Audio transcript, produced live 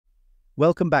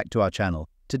Welcome back to our channel.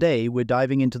 Today we're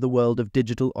diving into the world of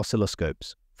digital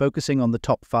oscilloscopes, focusing on the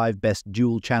top 5 best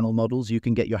dual-channel models you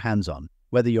can get your hands on.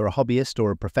 Whether you're a hobbyist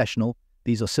or a professional,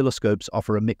 these oscilloscopes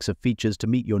offer a mix of features to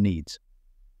meet your needs.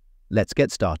 Let's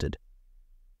get started.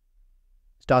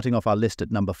 Starting off our list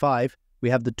at number 5, we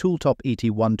have the Tooltop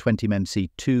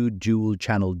ET120MC2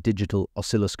 dual-channel digital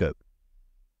oscilloscope.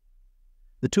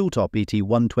 The Tooltop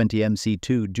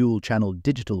ET120MC2 dual-channel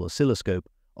digital oscilloscope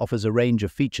offers a range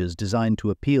of features designed to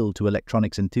appeal to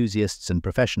electronics enthusiasts and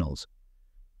professionals.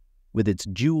 With its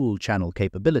dual-channel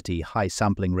capability, high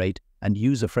sampling rate, and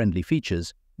user-friendly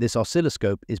features, this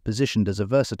oscilloscope is positioned as a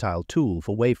versatile tool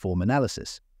for waveform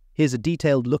analysis. Here's a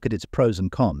detailed look at its pros and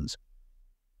cons.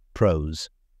 Pros.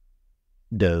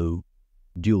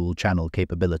 Dual-channel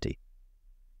capability.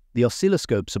 The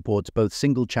oscilloscope supports both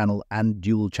single-channel and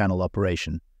dual-channel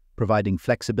operation, providing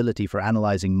flexibility for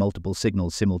analyzing multiple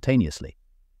signals simultaneously.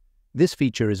 This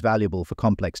feature is valuable for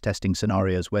complex testing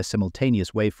scenarios where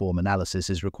simultaneous waveform analysis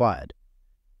is required.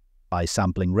 High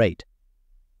sampling rate.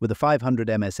 With a 500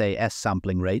 MSAs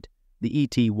sampling rate, the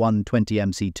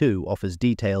ET120MC2 offers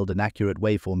detailed and accurate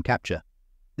waveform capture.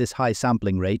 This high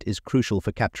sampling rate is crucial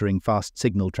for capturing fast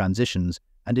signal transitions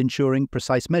and ensuring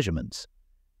precise measurements.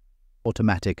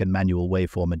 Automatic and manual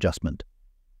waveform adjustment.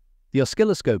 The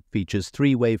oscilloscope features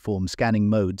 3 waveform scanning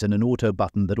modes and an auto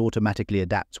button that automatically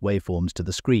adapts waveforms to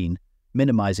the screen,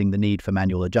 minimizing the need for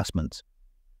manual adjustments.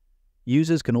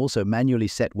 Users can also manually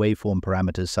set waveform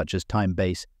parameters such as time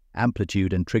base,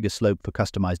 amplitude, and trigger slope for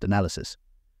customized analysis.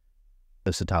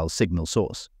 Versatile signal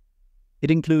source.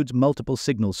 It includes multiple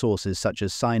signal sources such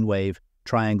as sine wave,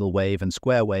 triangle wave, and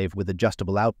square wave with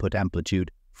adjustable output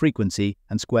amplitude, frequency,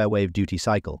 and square wave duty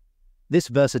cycle. This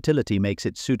versatility makes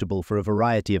it suitable for a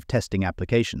variety of testing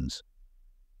applications.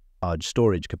 Large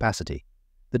storage capacity.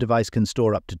 The device can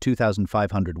store up to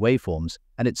 2,500 waveforms,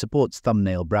 and it supports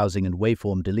thumbnail browsing and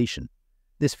waveform deletion.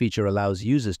 This feature allows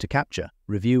users to capture,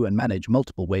 review, and manage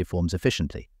multiple waveforms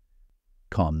efficiently.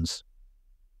 Cons.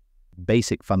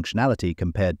 Basic functionality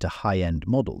compared to high-end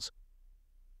models.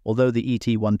 Although the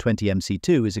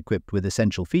ET120MC2 is equipped with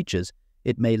essential features,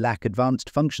 it may lack advanced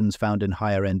functions found in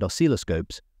higher-end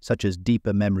oscilloscopes, such as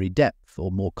deeper memory depth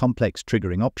or more complex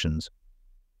triggering options.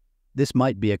 This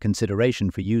might be a consideration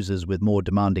for users with more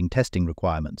demanding testing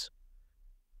requirements.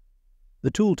 The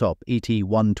Tooltop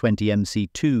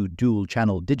ET120MC2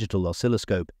 dual-channel digital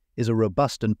oscilloscope is a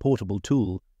robust and portable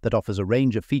tool that offers a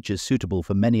range of features suitable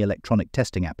for many electronic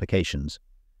testing applications.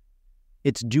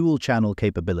 Its dual-channel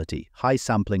capability, high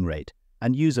sampling rate,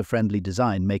 and user-friendly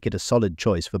design make it a solid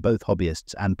choice for both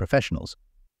hobbyists and professionals.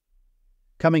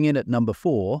 Coming in at number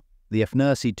 4, the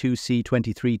Fnirsi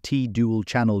 2C23T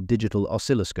dual-channel digital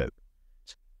oscilloscope.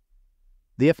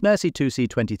 The Fnirsi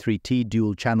 2C23T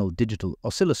dual-channel digital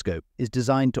oscilloscope is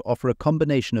designed to offer a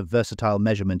combination of versatile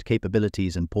measurement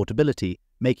capabilities and portability,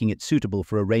 making it suitable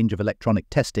for a range of electronic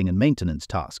testing and maintenance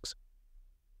tasks.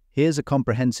 Here's a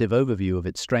comprehensive overview of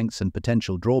its strengths and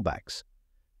potential drawbacks.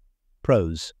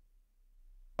 Pros.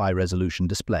 High-resolution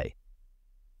display.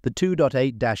 The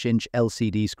 2.8-inch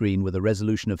LCD screen with a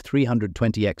resolution of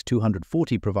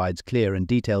 320x240 provides clear and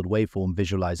detailed waveform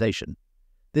visualization.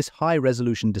 This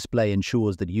high-resolution display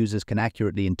ensures that users can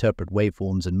accurately interpret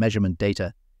waveforms and measurement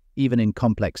data, even in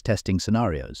complex testing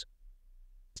scenarios.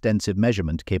 Extensive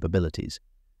measurement capabilities.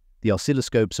 The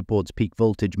oscilloscope supports peak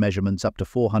voltage measurements up to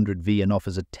 400 V and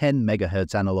offers a 10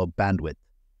 MHz analog bandwidth.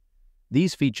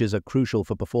 These features are crucial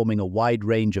for performing a wide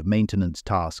range of maintenance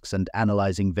tasks and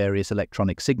analyzing various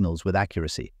electronic signals with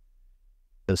accuracy.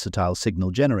 Versatile signal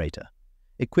generator.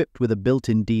 Equipped with a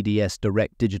built-in DDS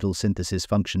direct digital synthesis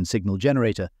function signal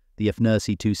generator, the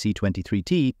Fnirsi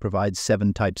 2C23T provides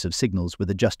 7 types of signals with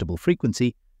adjustable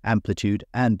frequency, amplitude,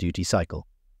 and duty cycle.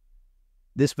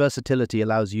 This versatility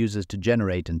allows users to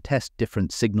generate and test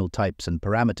different signal types and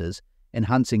parameters,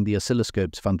 enhancing the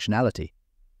oscilloscope's functionality.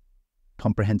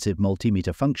 Comprehensive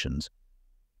multimeter functions.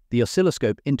 The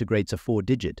oscilloscope integrates a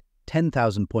 4-digit,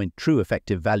 10,000-point true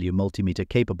effective value multimeter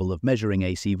capable of measuring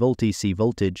AC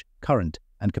voltage, current,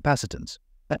 and capacitance.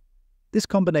 This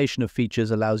combination of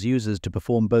features allows users to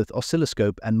perform both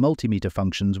oscilloscope and multimeter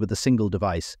functions with a single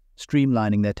device,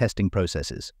 streamlining their testing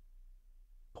processes.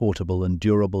 Portable and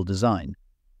durable design.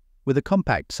 With a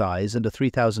compact size and a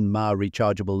 3,000 mAh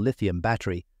rechargeable lithium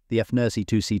battery, the Fnirsi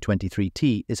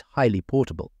 2C23T is highly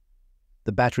portable.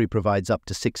 The battery provides up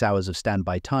to 6 hours of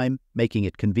standby time, making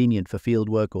it convenient for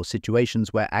fieldwork or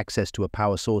situations where access to a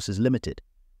power source is limited.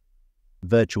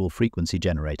 Virtual frequency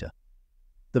generator.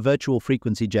 The virtual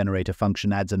frequency generator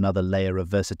function adds another layer of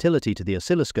versatility to the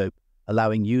oscilloscope,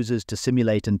 allowing users to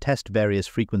simulate and test various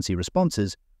frequency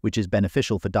responses which is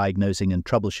beneficial for diagnosing and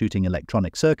troubleshooting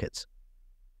electronic circuits.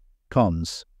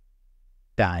 Cons.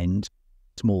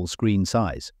 Small screen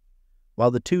size.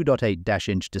 While the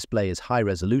 2.8-inch display is high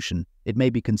resolution, it may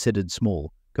be considered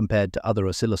small compared to other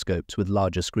oscilloscopes with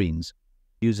larger screens.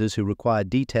 Users who require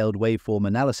detailed waveform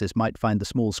analysis might find the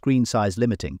small screen size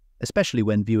limiting, especially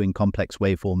when viewing complex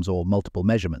waveforms or multiple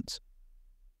measurements.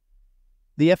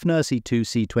 The Fnirsi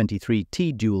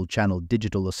 2C23T dual-channel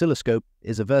digital oscilloscope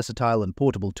is a versatile and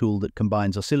portable tool that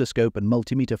combines oscilloscope and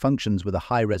multimeter functions with a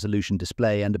high-resolution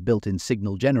display and a built-in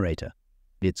signal generator.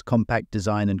 Its compact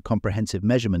design and comprehensive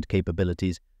measurement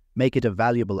capabilities make it a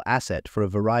valuable asset for a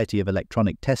variety of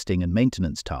electronic testing and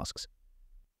maintenance tasks.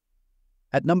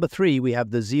 At number 3, we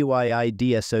have the Zeeweii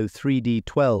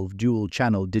DSO3D12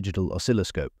 dual-channel digital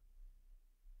oscilloscope.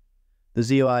 The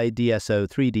Zeeweii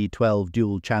DSO3D12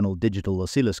 dual-channel digital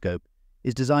oscilloscope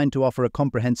is designed to offer a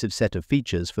comprehensive set of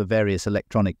features for various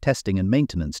electronic testing and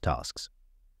maintenance tasks.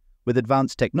 With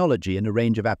advanced technology and a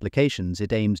range of applications,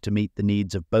 it aims to meet the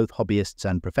needs of both hobbyists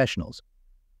and professionals.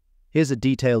 Here's a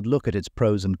detailed look at its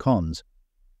pros and cons.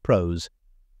 Pros: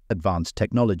 advanced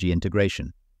technology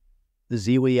integration. The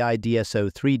Zeeweii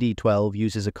DSO3D12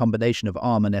 uses a combination of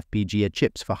ARM and FPGA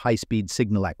chips for high-speed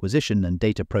signal acquisition and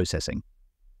data processing.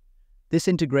 This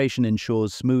integration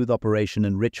ensures smooth operation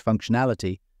and rich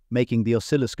functionality, making the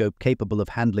oscilloscope capable of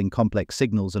handling complex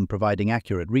signals and providing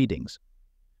accurate readings.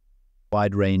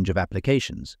 Wide range of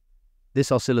applications.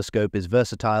 This oscilloscope is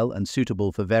versatile and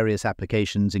suitable for various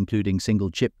applications including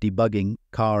single-chip debugging,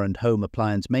 car and home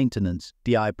appliance maintenance,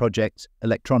 DI projects,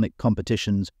 electronic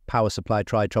competitions, power supply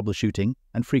troubleshooting,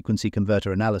 and frequency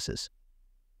converter analysis.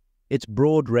 Its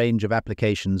broad range of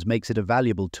applications makes it a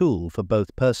valuable tool for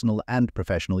both personal and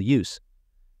professional use.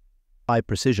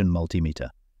 High-precision multimeter.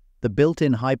 The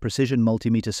built-in high-precision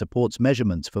multimeter supports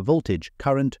measurements for voltage,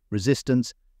 current,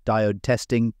 resistance, diode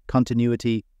testing,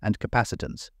 continuity, and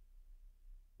capacitance.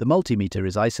 The multimeter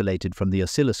is isolated from the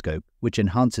oscilloscope, which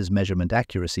enhances measurement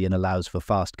accuracy and allows for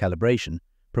fast calibration,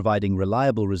 providing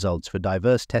reliable results for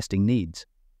diverse testing needs.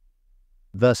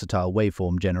 Versatile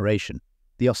waveform generation.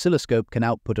 The oscilloscope can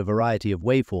output a variety of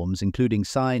waveforms including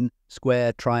sine,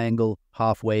 square, triangle,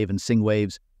 half wave, and sing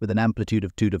waves with an amplitude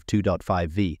of 2.5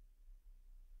 V.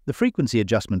 The frequency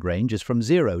adjustment range is from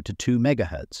 0 to 2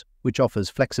 MHz, which offers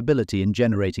flexibility in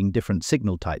generating different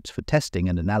signal types for testing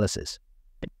and analysis.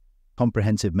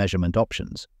 Comprehensive measurement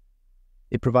options.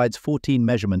 It provides 14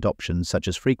 measurement options such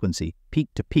as frequency,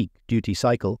 peak-to-peak, duty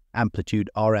cycle, amplitude,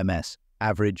 RMS,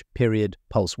 average, period,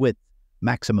 pulse width,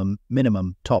 maximum,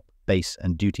 minimum, top, base,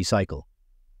 and duty cycle.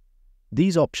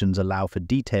 These options allow for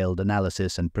detailed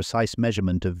analysis and precise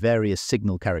measurement of various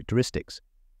signal characteristics.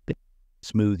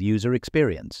 Smooth user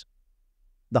experience.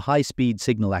 The high-speed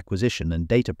signal acquisition and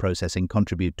data processing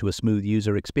contribute to a smooth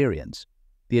user experience.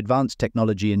 The advanced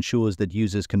technology ensures that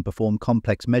users can perform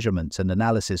complex measurements and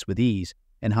analysis with ease,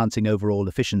 enhancing overall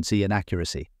efficiency and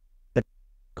accuracy.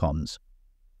 Cons.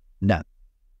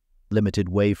 Limited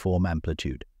waveform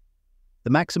amplitude. The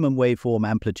maximum waveform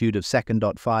amplitude of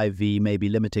 2.5 V may be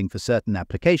limiting for certain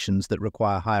applications that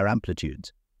require higher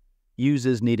amplitudes.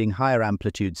 Users needing higher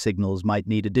amplitude signals might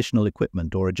need additional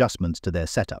equipment or adjustments to their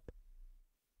setup.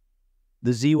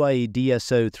 The Zeeweii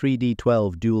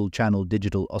DSO3D12 dual-channel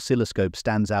digital oscilloscope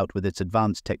stands out with its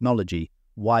advanced technology,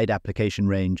 wide application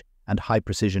range, and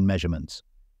high-precision measurements.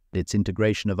 Its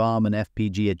integration of ARM and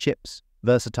FPGA chips,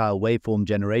 versatile waveform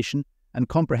generation, and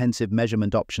comprehensive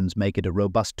measurement options make it a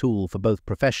robust tool for both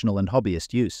professional and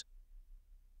hobbyist use.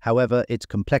 However, its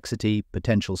complexity,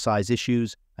 potential size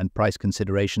issues, and price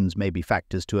considerations may be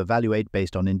factors to evaluate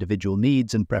based on individual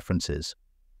needs and preferences.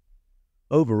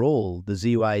 Overall, the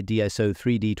Zeeweii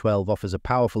DSO3D12 offers a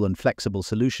powerful and flexible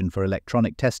solution for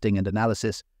electronic testing and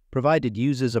analysis, provided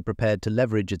users are prepared to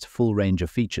leverage its full range of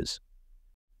features.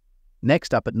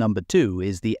 Next up at number 2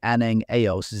 is the Aneng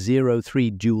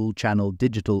AOS03 dual-channel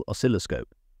digital oscilloscope.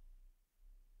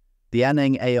 The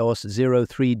Aneng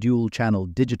AOS03 dual-channel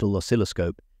digital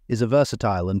oscilloscope is a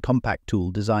versatile and compact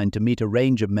tool designed to meet a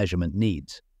range of measurement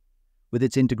needs. With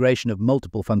its integration of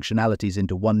multiple functionalities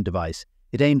into one device,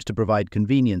 it aims to provide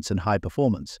convenience and high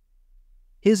performance.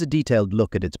 Here's a detailed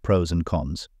look at its pros and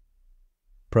cons.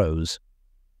 Pros.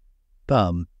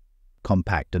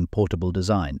 Compact and portable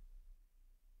design.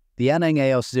 The Aneng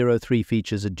AOS03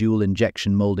 features a dual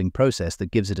injection molding process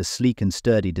that gives it a sleek and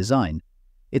sturdy design.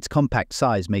 Its compact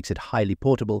size makes it highly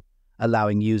portable,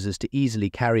 allowing users to easily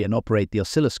carry and operate the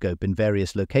oscilloscope in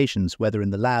various locations, whether in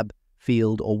the lab,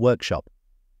 field, or workshop.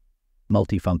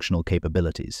 Multifunctional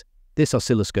capabilities. This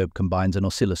oscilloscope combines an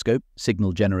oscilloscope,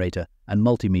 signal generator, and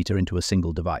multimeter into a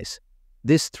single device.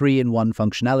 This 3-in-1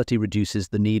 functionality reduces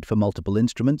the need for multiple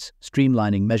instruments,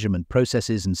 streamlining measurement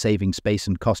processes and saving space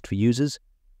and cost for users.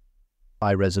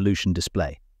 High-resolution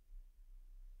display.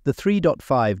 The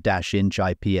 3.5-inch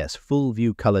IPS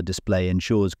full-view color display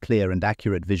ensures clear and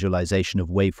accurate visualization of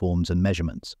waveforms and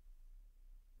measurements.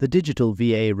 The digital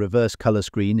VA reverse color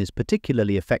screen is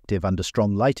particularly effective under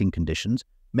strong lighting conditions,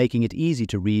 making it easy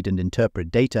to read and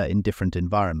interpret data in different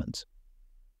environments.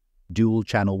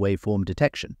 Dual-channel waveform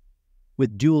detection.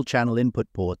 With dual-channel input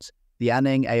ports, the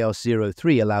Aneng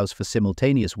AOS03 allows for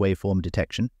simultaneous waveform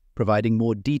detection, providing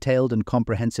more detailed and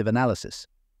comprehensive analysis.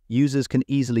 Users can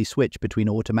easily switch between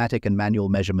automatic and manual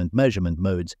measurement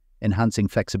modes, enhancing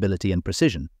flexibility and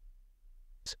precision.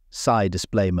 XI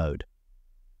display mode.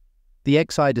 The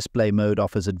XI display mode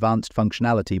offers advanced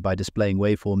functionality by displaying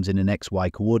waveforms in an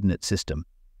XY coordinate system.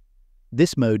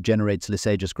 This mode generates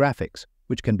Lysageous graphics,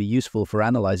 which can be useful for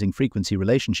analyzing frequency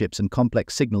relationships and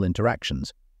complex signal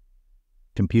interactions.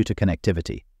 Computer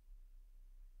connectivity.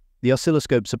 The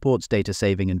oscilloscope supports data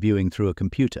saving and viewing through a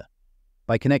computer.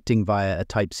 By connecting via a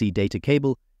Type-C data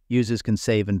cable, users can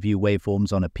save and view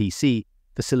waveforms on a PC,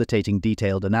 facilitating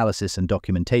detailed analysis and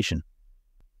documentation.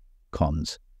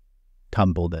 Cons.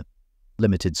 The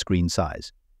limited screen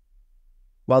size.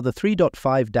 While the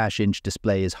 3.5-inch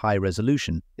display is high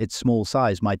resolution, its small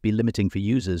size might be limiting for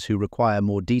users who require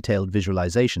more detailed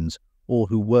visualizations or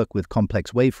who work with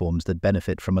complex waveforms that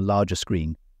benefit from a larger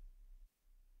screen.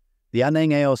 The Aneng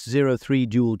AOS03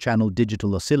 dual-channel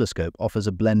digital oscilloscope offers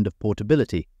a blend of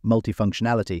portability,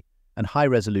 multifunctionality, and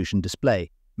high-resolution display,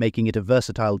 making it a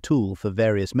versatile tool for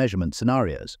various measurement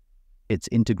scenarios. Its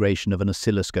integration of an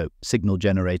oscilloscope, signal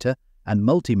generator, and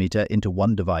multimeter into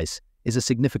one device is a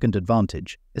significant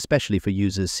advantage, especially for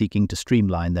users seeking to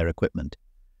streamline their equipment.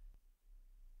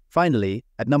 Finally,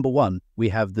 at number 1, we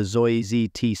have the Zoyi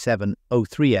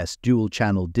ZT-703S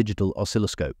dual-channel digital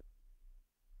oscilloscope.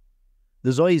 The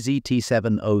Zoyi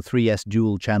ZT-703S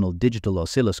dual-channel digital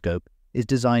oscilloscope is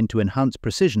designed to enhance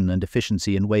precision and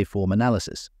efficiency in waveform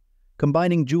analysis.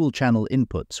 Combining dual-channel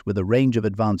inputs with a range of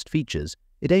advanced features,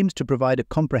 it aims to provide a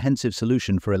comprehensive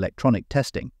solution for electronic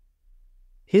testing.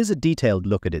 Here's a detailed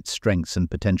look at its strengths and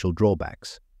potential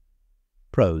drawbacks.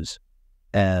 Pros.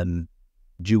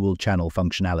 Dual-channel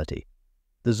functionality.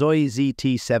 The Zoyi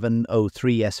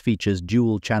ZT-703S features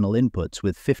dual-channel inputs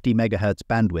with 50 MHz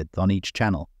bandwidth on each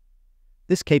channel.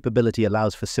 This capability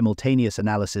allows for simultaneous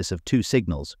analysis of two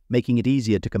signals, making it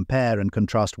easier to compare and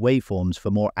contrast waveforms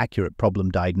for more accurate problem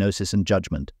diagnosis and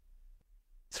judgment.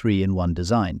 3-in-1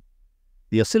 design.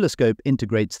 The oscilloscope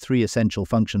integrates 3 essential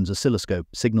functions: oscilloscope,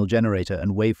 signal generator,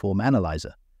 and waveform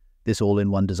analyzer. This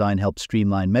all-in-one design helps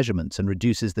streamline measurements and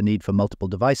reduces the need for multiple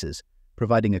devices,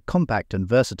 providing a compact and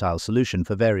versatile solution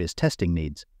for various testing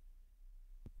needs.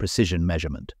 Precision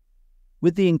measurement.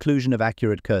 With the inclusion of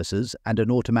accurate cursors and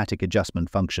an automatic adjustment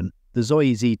function, the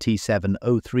Zoyi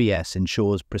ZT-703S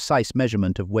ensures precise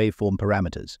measurement of waveform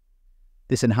parameters.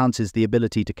 This enhances the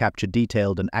ability to capture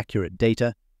detailed and accurate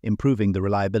data, improving the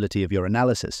reliability of your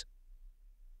analysis.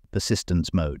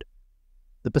 Persistence mode.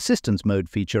 The persistence mode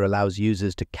feature allows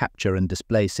users to capture and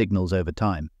display signals over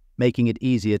time, making it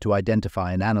easier to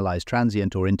identify and analyze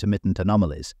transient or intermittent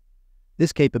anomalies.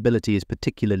 This capability is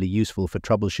particularly useful for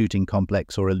troubleshooting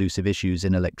complex or elusive issues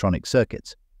in electronic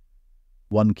circuits.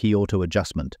 One-key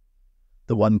auto-adjustment.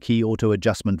 The one-key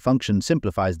auto-adjustment function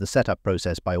simplifies the setup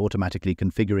process by automatically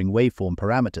configuring waveform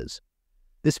parameters.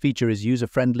 This feature is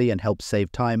user-friendly and helps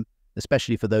save time,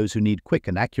 especially for those who need quick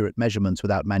and accurate measurements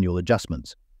without manual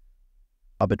adjustments.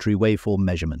 Arbitrary waveform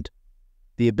measurement.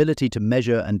 The ability to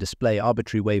measure and display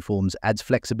arbitrary waveforms adds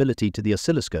flexibility to the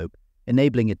oscilloscope,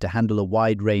 enabling it to handle a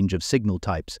wide range of signal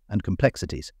types and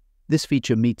complexities. This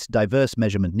feature meets diverse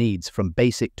measurement needs from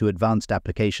basic to advanced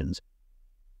applications.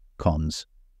 Cons.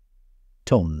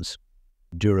 Tones.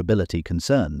 Durability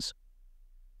concerns.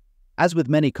 As with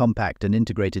many compact and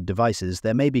integrated devices,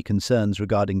 there may be concerns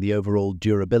regarding the overall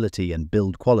durability and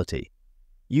build quality.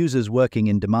 Users working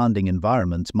in demanding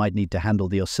environments might need to handle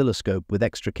the oscilloscope with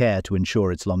extra care to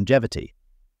ensure its longevity.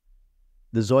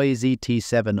 The Zoyi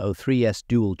ZT-703S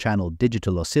dual-channel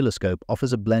digital oscilloscope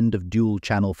offers a blend of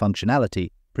dual-channel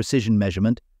functionality, precision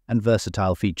measurement, and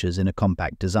versatile features in a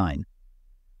compact design.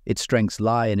 Its strengths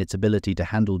lie in its ability to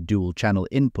handle dual-channel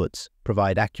inputs,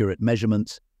 provide accurate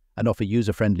measurements, and offer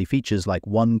user-friendly features like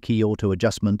one-key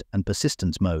auto-adjustment and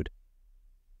persistence mode.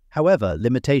 However,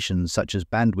 limitations such as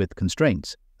bandwidth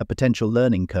constraints, a potential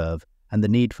learning curve, and the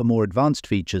need for more advanced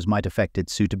features might affect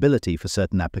its suitability for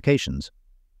certain applications.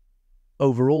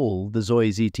 Overall, the Zoyi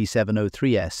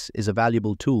ZT-703S is a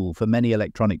valuable tool for many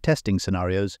electronic testing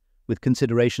scenarios, with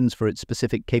considerations for its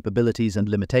specific capabilities and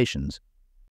limitations.